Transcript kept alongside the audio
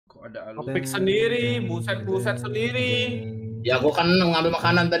Ada Topik sendiri, buset sendiri. Ya gua kan ngambil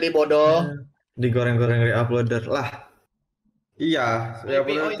makanan tadi bodoh. Digoreng-goreng dari uploader lah. Iya, ya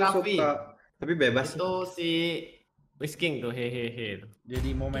uploader itu suka. Tapi bebas sih. Itu si Risking tuh hehehe. Jadi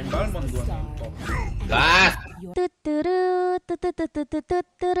mau main Balmond gua nonton. Gas. Tuturu tuturu tuturu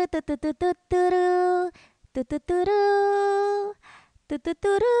tuturu tuturu tuturu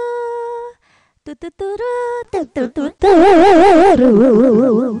tuturu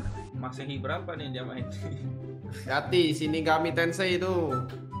tuturu. Masehi berapa nih dia main? Gati, sini kami Tensei itu.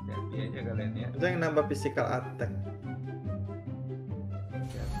 Hati aja kalian ya. Itu yang nambah physical attack.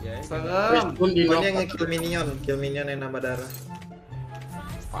 Ya, Serem. Pun di Oh, ini yang kill minion yang nambah darah.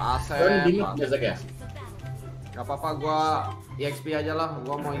 Pasep. Kan di knock biasa ya. Gak apa-apa, gua EXP aja lah.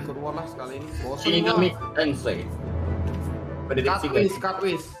 Gua mau ikut war lah sekali ini. Bosan Sini gua. kami Tensei. Prediksi guys. Cut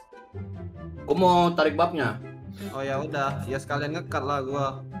wis. Gua mau tarik babnya. Oh ya udah, ya sekalian ngekat lah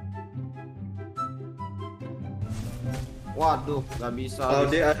gua. Waduh, gak bisa. Kalau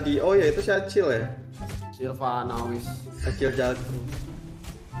dia Adi, oh ya itu si Acil ya. Silvana wis. Acil jago.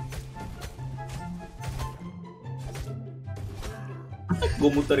 Gua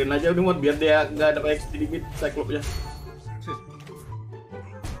muterin aja udah biar dia nggak ada XP dikit cyclopsnya.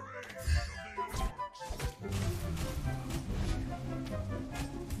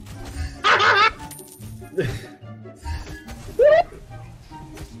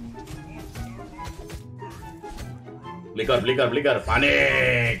 Blikar,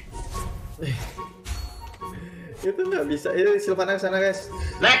 panik. Itu nggak bisa. Itu Silvana ke sana guys.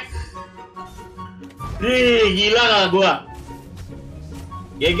 Lek. Nih, gila nggak gua?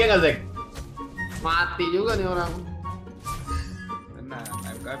 GG nggak Zek? Mati juga nih orang. tenang,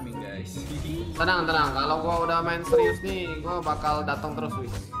 I'm coming guys. Tenang. Kalau gua udah main serius nih, gua bakal datang terus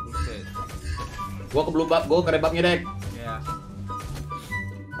wis. Buset. Gua ke blue buff, gua ke red buffnya Dek. Ya.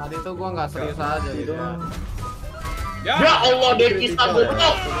 Tadi tuh gua nggak serius aja gitu. Ya. Ya Allah, Dek kita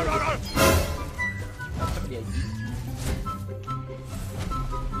goblok. Dapat dia Ji.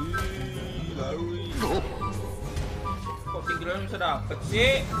 Kok tinggalnya bisa dapet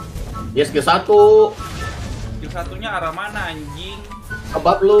sih? Dia skill 1. Skill satunya arah mana anjing?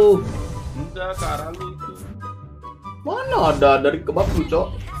 Kebab lu. Enggak, ke arah lu itu. Mana ada dari kebab lu, Cok?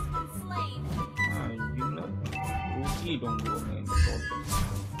 Anjing lah. Rugi dong gua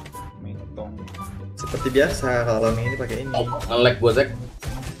metong. Seperti biasa kalau ini pakai ini. Oh, nge-lag gua Zek.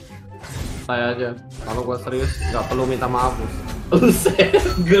 Saya aja. Kalau gua serius, nggak perlu minta maaf bos. Buset.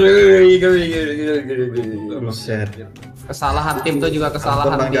 Geri. Buset. Kesalahan tim tuh juga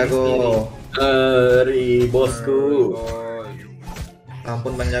kesalahan Ampun Bang diri sendiri. Jago. Ngeri bosku.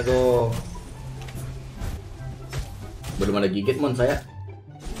 Ampun Bang Jago. Belum ada gigit mon saya.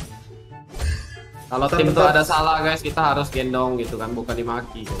 Kalau Bentar, tim tuh bentar. ada salah guys, kita harus gendong gitu kan, bukan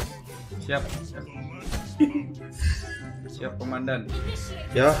dimaki. Guys. Siap. Siap komandan.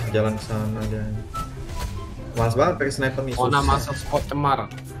 Ya, jalan ke sana aja. Males banget pakai sniper nih. Ona susah. masuk spot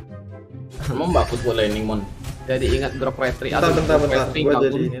cemar. Emang bagus buat landing mon. Jadi ingat drop retry. Bentar. Drop retry Gua nggak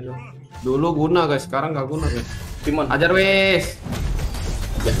jadi guna. ini dulu. Dulu guna guys, sekarang nggak guna guys. Timon. Ajar wis.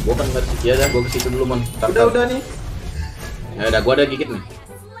 Ya, gua kan ya dah gua ke situ dulu mon. Udah nih. Ya udah gua ada gigit nih.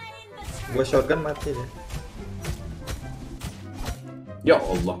 Gua shotgun mati deh. Ya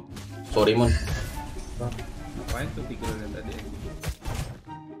Allah. Sorry mon. Ngapain tuh tinggalnya tadi?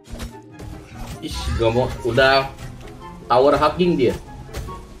 Ih, gak mau. Udah tower hacking dia.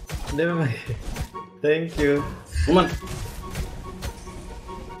 Udah memang. Thank you. Mon.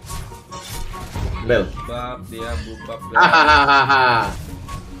 Bel. Bab dia bubab. Hahaha.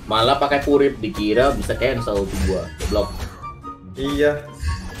 Malah pakai purip dikira bisa cancel tuh gua. Goblok. Iya.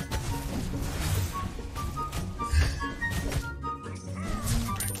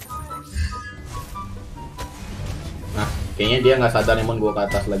 Nah, kayaknya dia nggak sadar nih mon gua ke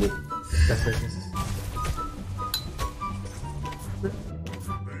atas lagi.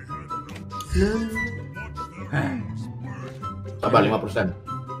 Sabar 5%.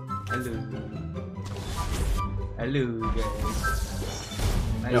 Halo. Halo guys.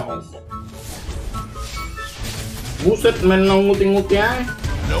 Nice, Ya guys. Allah. Buset main nguti-nguti aja.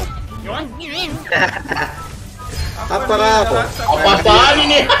 Apa nih, apa? rasa Apa-apaan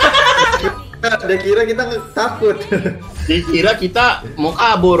ini? Dia kira kita takut. Dikira kita mau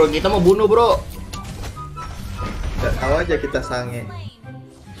kabur, kita mau bunuh bro. Gak tahu aja kita sange.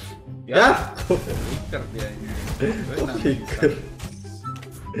 Ya. Flicker dia ini. Benar. Flicker.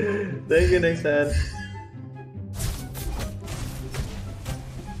 Thank you Nexan.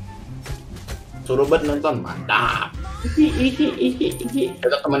 Suruh banget nonton, mantap.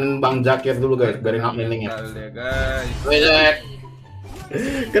 Kita temenin Bang Zakir dulu guys, biarin hak meeting ya. Bentar ya guys. Wait.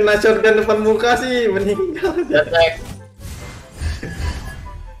 Kena shotgun depan muka sih meninggal. Detek.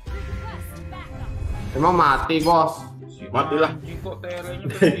 Emang mati bos. Matilah. Anjing kok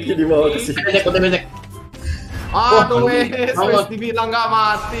TR-nya Dibawa ke sini. Becek. Aduh Wah, dibilang nggak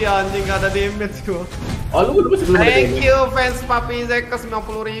mati anjing, nggak ada damage gua. Oh lu udah sebelum Thank you fans Papi Zek ke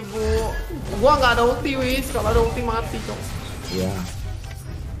 90.000. Gua nggak ada ulti wis, kalau ada ulti mati cok. Iya.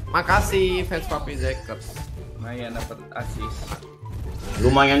 Makasih fans Papi Zekers. lumayan dapat asis.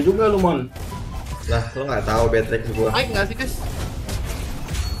 Lumayan juga lu Mon. Lah, lu nggak tahu Betrix gua. Naik nggak sih guys?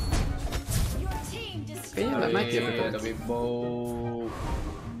 Kayaknya nggak naik ya betul. Tapi bau.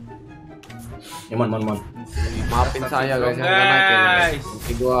 Ya Mon. Maafin saya guys, yang nggak naik ya.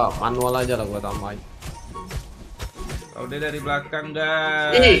 Nanti gua manual aja lah gua tambahin. Claude dari belakang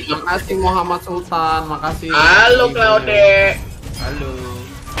guys. Makasih Muhammad Sultan, makasih. Halo Claude. Halo.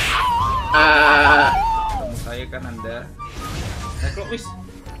 Ah, Ketemu saya kan Anda. Naik lo wis.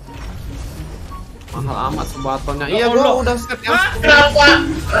 Mahal amat sebatonnya. Ya Iya Allah. gua udah set yang Hah? kenapa?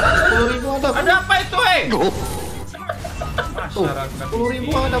 10.000 ada. Ada apa itu Tuh, Masyarakat 10.000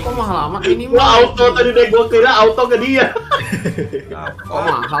 ada kok mahal amat ini Gua auto tadi deh, gua kira auto ke dia. Kok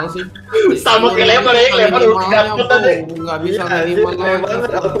mahal sih? Sama kayak lemar ya, lemar udah dapet tadi. Nggak bisa Iya, anjir, minimal keren banget.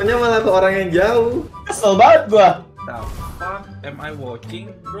 Autonya malah ke orang yang jauh. Kesel banget gua. Apa? Am I watching,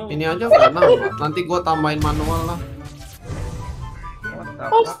 bro? Ini aja nggak nambah. Nanti gua tambahin manual lah. What the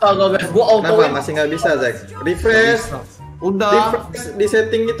fuck? Astaga guys, gua auto. Kenapa masih nggak bisa, Zack? Refresh. Udah. Refresh di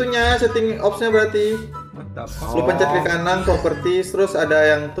setting itunya, setting ops-nya berarti. What the fuck? Lu pencet ke kanan, properties, terus ada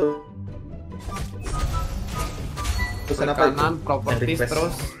yang tuh. Terus Ke kenapa kanan, itu? properties, Yang refresh.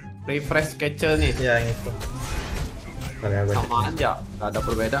 terus refresh schedule nih. Ya, yang itu. Oke, aku Sama aja, nggak ada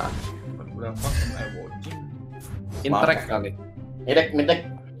perbedaan. Berapa am I watching? Interact kali. Midek.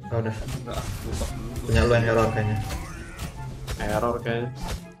 Oh, udah. Enggak, buka dulu. Punya lu yang error kayaknya. Error kayaknya.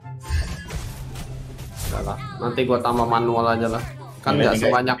 Udah lah, nanti gua tambah manual aja lah. Kan nggak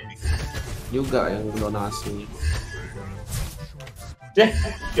sebanyak juga yang donasi.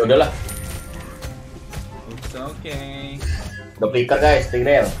 Ya udahlah. It's okay. Udah flicker guys,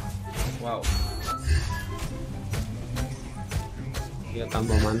 tinggal. Wow. Ya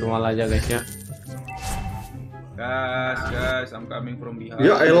tambah manual aja guys ya. Guys, I'm coming from behind.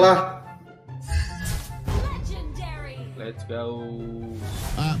 Ya elah. Let's go.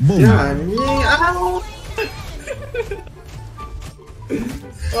 Ya anjing.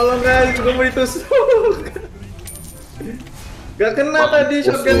 Tolong guys, gue mau ditusuk. Gak kena tadi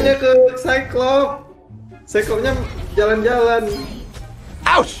shotgunnya ke Cyclops. Cyclopsnya jalan-jalan.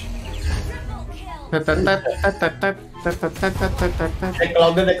 Ouch.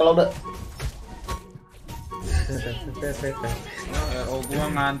 Claude. RO gua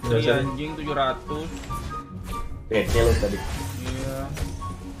ngantri anjing 700. Bete lu tadi. Iya.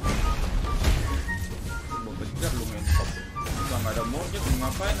 Gua kejar lu main top. Gua enggak ada mode, gua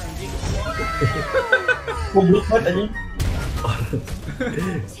ngapain anjing? Goblok banget anjing.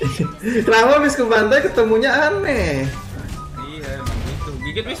 Kenapa habis ke pantai ketemunya aneh? Iya, emang gitu.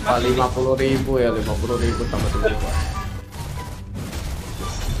 Gigit wis Pak mati. 50.000 ya, 50.000 tambah 7.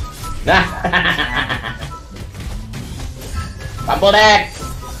 Nah. Tampol dek.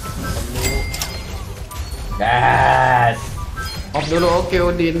 Gas. Off dulu, oke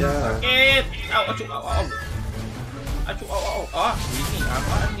Udin. Ya. Sakit. Au, acu, au, au. Acu, au, au. Ah, ini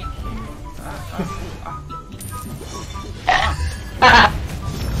apaan nih?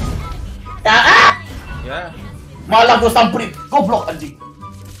 Ya. Malah gua samperin. Goblok anjing.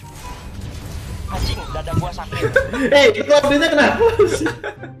 Itu update-nya kenapa sih?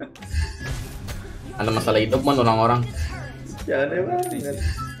 Ada masalah hidup man orang-orang. Ya aneh banget.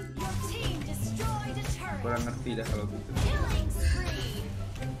 Kurang ngerti dah kalau gitu.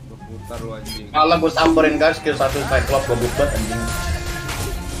 Gua putar lu anjing. Malah gua samperin guys, skill 1 Cyclops goblok banget anjing.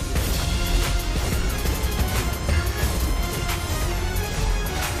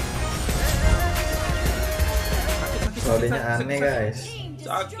 Kodenya aneh guys.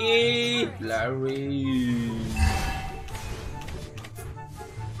 Sakit. Lari.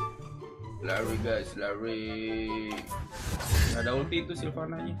 Lari guys, lari. Nggak ada ulti itu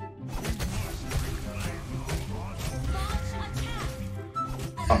Sylvananya.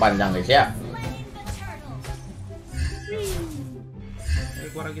 Panjang guys ya.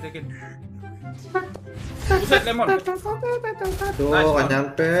 Gua lagi tekin. Buset lemon. Tuh Nice, kan Bang.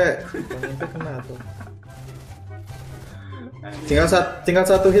 nyampe. Kan nyampe kena tuh. Tinggal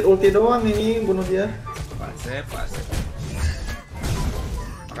satu hit ulti doang ini bunuh dia. Pas.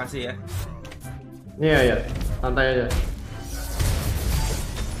 Makasih ya. Iya, santai aja.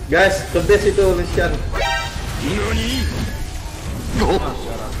 Guys, the best itu Lucian.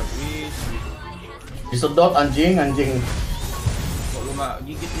 Masyarakat wis. Disedot anjing. Kok lu nggak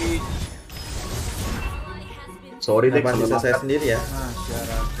gigit wis? Sorry deh, Pasti selesai sendiri ya.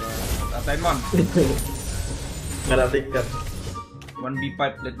 Masyarakat. Katain mon. Nggak ada tiket. 1v5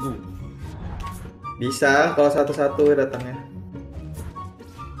 let's go. Bisa kalau satu-satu datangnya.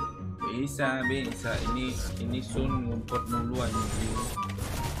 Bisa. Ini Sun ngumpet mulu anjing.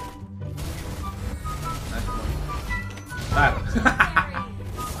 Tar.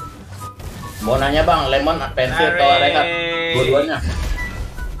 Mau nanya bang, lemon pensil atau rehat? Dua-duanya.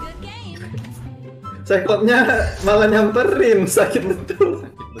 Cyclops-nya malah nyamperin, sakit betul.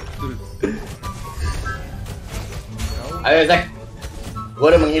 Betul. Ayo Zack,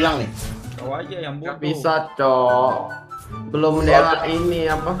 gua udah menghilang nih. Kau aja yang bodoh. Gak bisa, Cok. Belum dia ini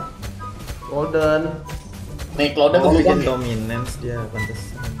apa? Golden. Nih Claude Oh, gue bikin bikin dominance dia, pantes.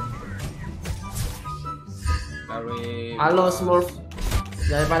 Halo Smurf.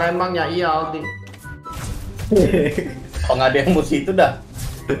 Daripada emang ya iya Aldi. Oh nggak ada yang musuh itu dah.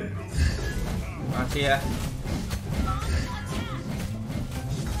 Makasih ya.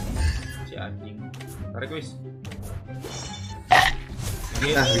 Si anjing. Tarik wis.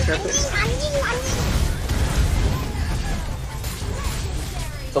 Nah, bisa tuh.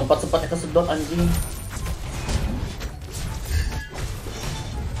 Sempat-sempatnya kesedot anjing.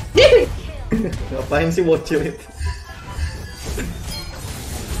 Ngapain sih bocil itu?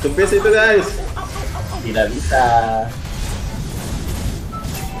 Tepis itu guys. Tidak bisa.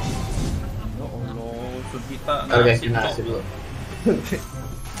 Ya Allah, Sun kita nggak Oke, asik, ngasih Cok. dulu.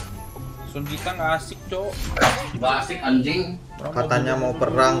 Sun kita nggak asik, Cok. Gak asik anjing. Orang Katanya mau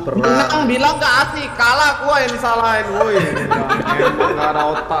perang. Bilang gak asik, kalah gua yang disalahin, woi. Emang gak ada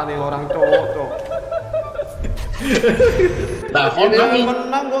otak nih orang cowok. Nah, Giliran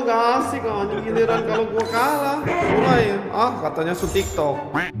menang gua gak asik anjing, giliran kalau gua kalah. Mulai, katanya su TikTok.